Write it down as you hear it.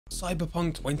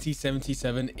Cyberpunk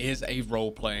 2077 is a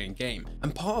role-playing game,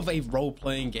 and part of a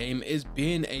role-playing game is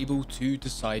being able to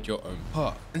decide your own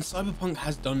path. And Cyberpunk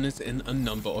has done this in a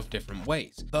number of different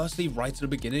ways. Firstly, right at the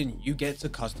beginning, you get to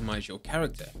customize your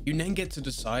character. You then get to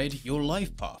decide your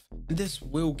life path. And this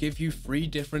will give you 3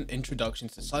 different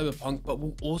introductions to Cyberpunk, but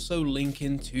will also link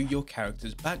into your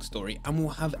character's backstory and will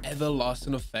have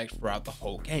everlasting effect throughout the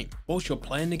whole game. Whilst you're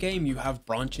playing the game, you have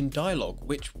branching dialogue,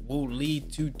 which will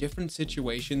lead to different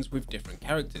situations with different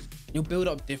characters. You'll build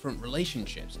up different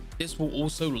relationships. This will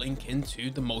also link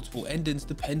into the multiple endings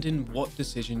depending what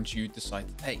decisions you decide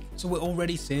to take. So we're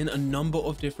already seeing a number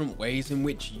of different ways in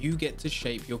which you get to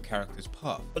shape your character's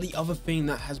path. But the other thing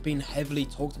that has been heavily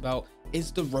talked about is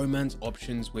the romance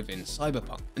options within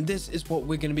Cyberpunk, and this is what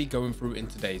we're going to be going through in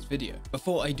today's video.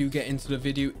 Before I do get into the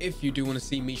video, if you do want to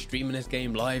see me streaming this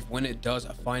game live when it does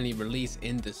finally release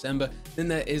in December, then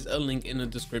there is a link in the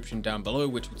description down below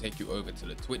which will take you over to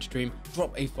the Twitch stream.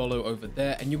 Drop a follow over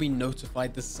there and you'll be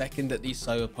notified the second that these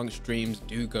Cyberpunk streams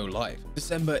do go live.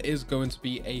 December is going to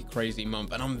be a crazy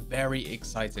month and I'm very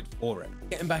excited for it.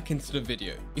 Getting back into the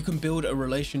video, you can build a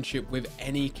relationship with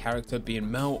any character, being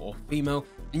male or female,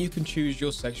 and you can choose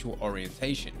your sexual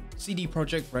orientation. CD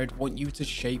Projekt Red want you to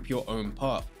shape your own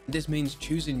path. This means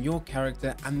choosing your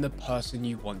character and the person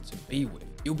you want to be with.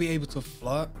 You'll be able to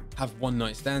flirt, have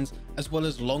one-night stands, as well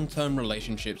as long-term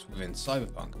relationships within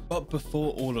Cyberpunk. But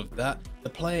before all of that, the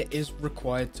player is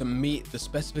required to meet the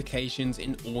specifications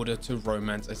in order to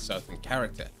romance a certain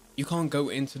character. You can't go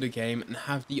into the game and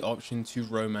have the option to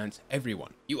romance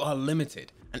everyone. You are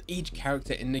limited, and each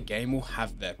character in the game will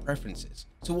have their preferences.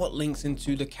 So what links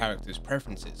into the character's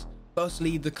preferences?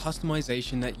 Firstly, the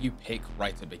customization that you pick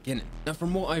right at the beginning. Now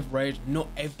from what I've read, not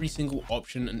every single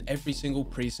option and every single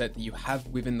preset that you have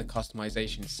within the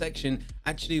customization section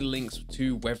actually links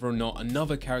to whether or not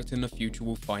another character in the future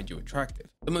will find you attractive.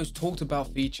 The most talked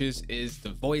about features is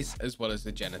the voice as well as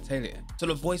the genitalia. So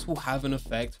the voice will have an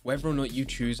effect whether or not you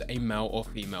choose a male or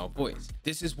female voice.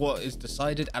 This is what is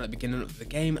decided at the beginning of the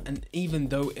game, and even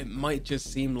though it might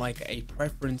just seem like a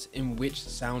preference in which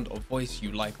sound or voice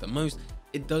you like the most,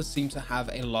 it does seem to have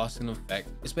a lasting effect,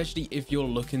 especially if you're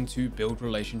looking to build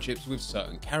relationships with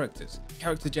certain characters.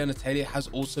 Character genitalia has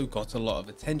also got a lot of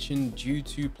attention due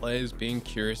to players being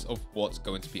curious of what's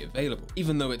going to be available.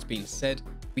 Even though it's been said,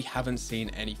 we haven't seen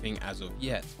anything as of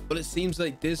yet. But it seems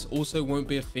like this also won't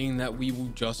be a thing that we will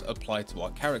just apply to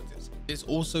our characters. This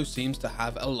also seems to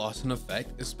have a lasting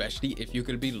effect, especially if you're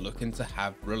going to be looking to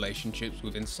have relationships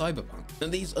within Cyberpunk. Now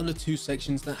these are the 2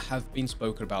 sections that have been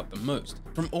spoken about the most.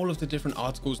 From all of the different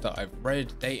articles that I've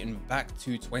read dating back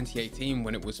to 2018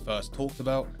 when it was first talked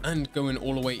about, and going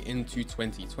all the way into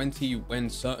 2020 when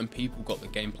certain people got the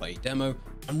gameplay demo,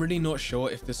 I'm really not sure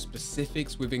if the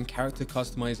specifics within character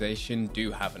customization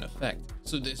do have an effect.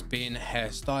 So this being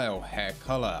hairstyle, hair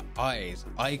color, eyes,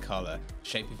 eye color,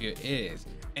 shape of your ears,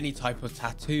 any type of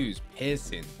tattoos,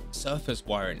 piercing, surface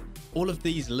wiring, all of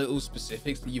these little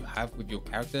specifics that you have with your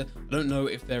character. I don't know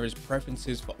if there is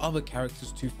preferences for other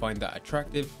characters to find that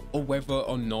attractive, or whether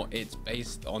or not it's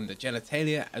based on the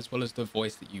genitalia as well as the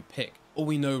voice that you pick. All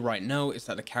we know right now is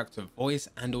that the character voice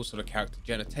and also the character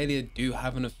genitalia do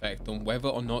have an effect on whether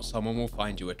or not someone will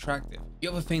find you attractive. The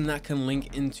other thing that can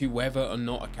link into whether or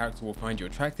not a character will find you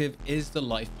attractive is the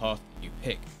life path that you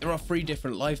pick. There are 3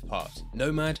 different life paths: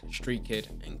 Nomad, Street Kid,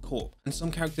 and Corp. And some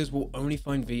characters will only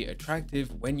find V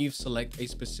attractive when you select a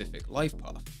specific life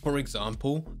path. For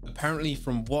example, apparently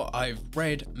from what I've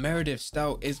read, Meredith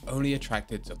Stout is only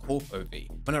attracted to Corpo V.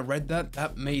 When I read that,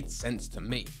 that made sense to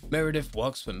me. Meredith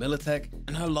works for Militech,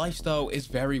 and her lifestyle is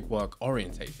very work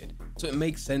orientated. So it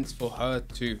makes sense for her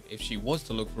to, if she was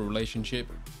to look for a relationship,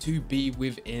 to be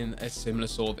within a similar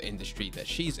sort of industry that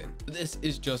she's in. But this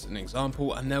is just an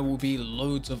example, and there will be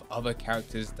loads of other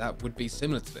characters that would be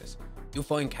similar to this. You'll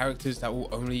find characters that will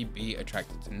only be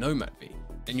attracted to Nomad V.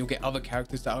 Then you'll get other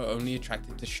characters that are only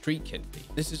attracted to Street Kid V.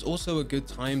 This is also a good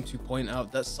time to point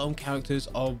out that some characters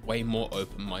are way more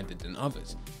open-minded than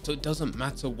others. So it doesn't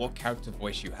matter what character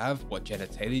voice you have, what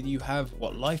genitalia you have,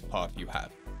 what life path you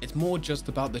have. It's more just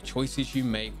about the choices you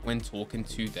make when talking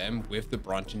to them with the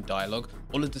branching dialogue,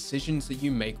 or the decisions that you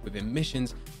make within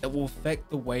missions that will affect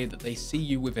the way that they see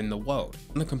you within the world.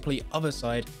 On the complete other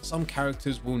side, some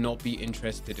characters will not be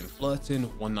interested in flirting,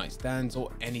 one-night stands,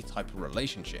 or any type of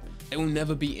relationship. They will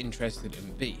never be interested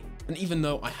in V. And even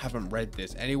though I haven't read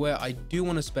this anywhere, I do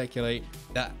want to speculate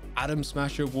that Adam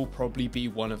Smasher will probably be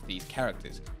one of these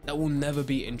characters that will never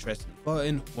be interested in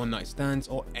flirting, one-night stands,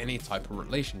 or any type of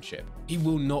relationship. He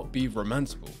will not be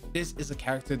romanceable. This is a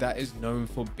character that is known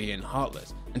for being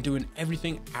heartless, and doing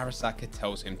everything Arasaka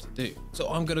tells him to do. So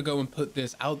I'm gonna go and put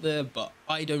this out there, but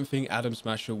I don't think Adam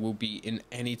Smasher will be in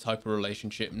any type of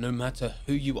relationship, no matter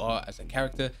who you are as a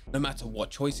character, no matter what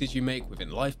choices you make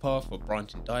within life path or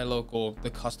branching dialogue or the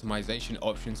customization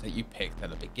options that you picked at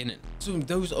the beginning. So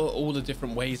those are all the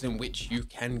different ways in which you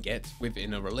can get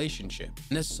within a relationship.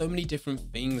 And there's so many different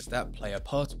things that play a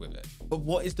part with it. But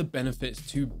what is the benefits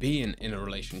to being in a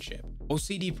relationship? Well,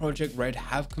 CD Projekt Red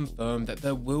have confirmed that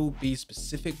there will be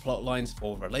specific plot lines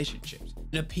for relationships.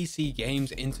 In a PC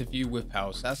Games interview with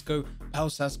Paul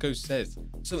Sasko says,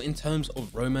 so in terms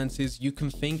of romances, you can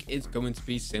think it's going to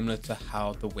be similar to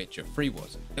how The Witcher 3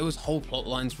 was. There was whole plot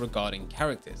lines regarding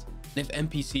characters, and if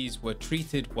NPCs were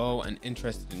treated well and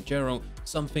interested in Geralt,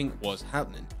 something was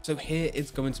happening. So here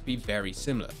it's going to be very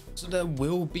similar. So there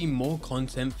will be more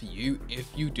content for you if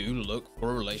you do look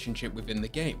for a relationship within the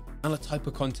game. And the type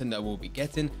of content that we'll be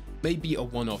getting may be a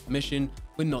one-off mission,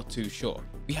 we're not too sure.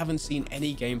 We haven't seen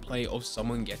any gameplay of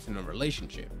someone getting a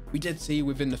relationship. We did see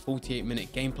within the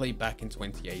 48-minute gameplay back in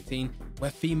 2018,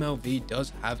 where female V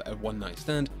does have a one-night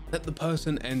stand, that the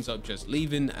person ends up just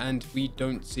leaving and we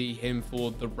don't see him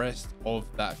for the rest of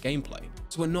that gameplay.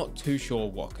 So we're not too sure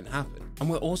what can happen. And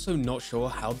we're also not sure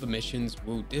how the missions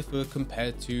will differ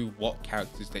compared to what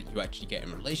characters that you actually get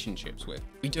in relationships with.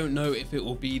 We don't know if it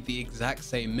will be the exact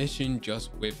same mission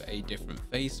just with a different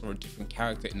face or a different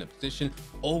character in the position,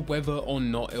 or whether or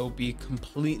not it'll be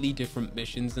completely different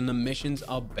missions and the missions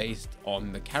are based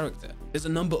on the character. There's a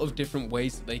number of different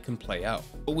ways that they can play out.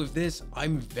 But with this,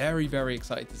 I'm very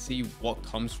excited to see what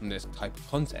comes from this type of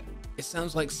content. It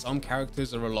sounds like some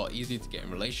characters are a lot easier to get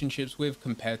in relationships with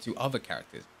compared to other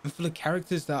characters. And for the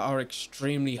characters that are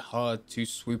extremely hard to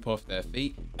swoop off their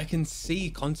feet, I can see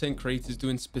content creators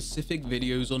doing specific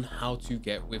videos on how to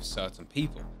get with certain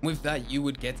people. With that, you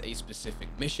would get a specific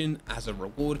mission as a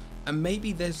reward, and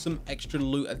maybe there's some extra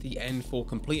loot at the end for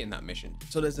completing that mission.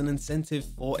 So there's an incentive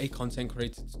for a content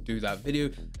creator to do that video,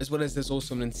 as well as there's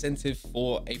also an incentive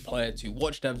for a player to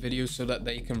watch that video so that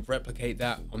they can replicate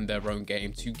that on their own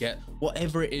game to get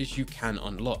whatever it is you can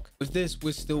unlock. With this,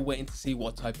 we're still waiting to see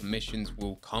what type of missions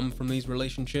will come from these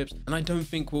relationships, and I don't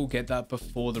think we'll get that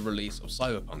before the release of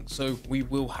Cyberpunk, so we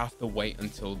will have to wait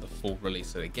until the full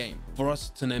release of the game for us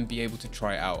to then be able to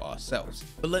try it out ourselves.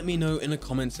 But let me know in the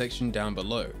comment section down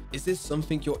below, is this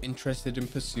something you're interested in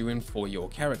pursuing for your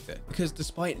character? Because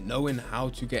despite knowing how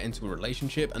to get into a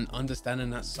relationship and understanding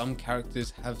that some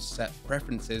characters have set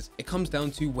preferences, it comes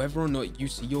down to whether or not you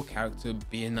see your character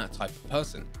being that type of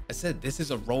person. I said this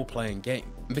is a role-playing game,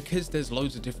 and because there's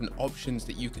loads of different options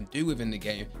that you can do within the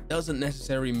game, doesn't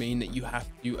necessarily mean that you have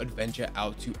to adventure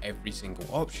out to every single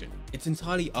option. It's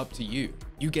entirely up to you.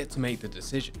 You get to make the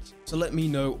decisions. So let me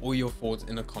know all your thoughts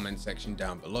in the comment section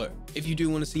down below. If you do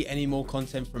want to see any more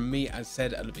content from me, as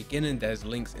said at the beginning, there's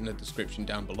links in the description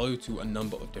down below to a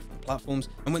number of different platforms.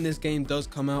 And when this game does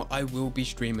come out, I will be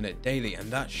streaming it daily,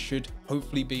 and that should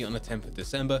hopefully be on the 10th of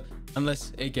December,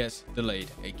 unless it gets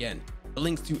delayed again. The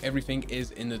links to everything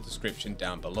is in the description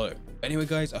down below. But anyway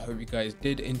guys, I hope you guys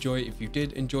did enjoy. If you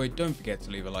did enjoy, don't forget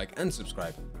to leave a like and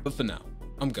subscribe. But for now,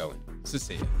 I'm going. So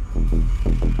see ya.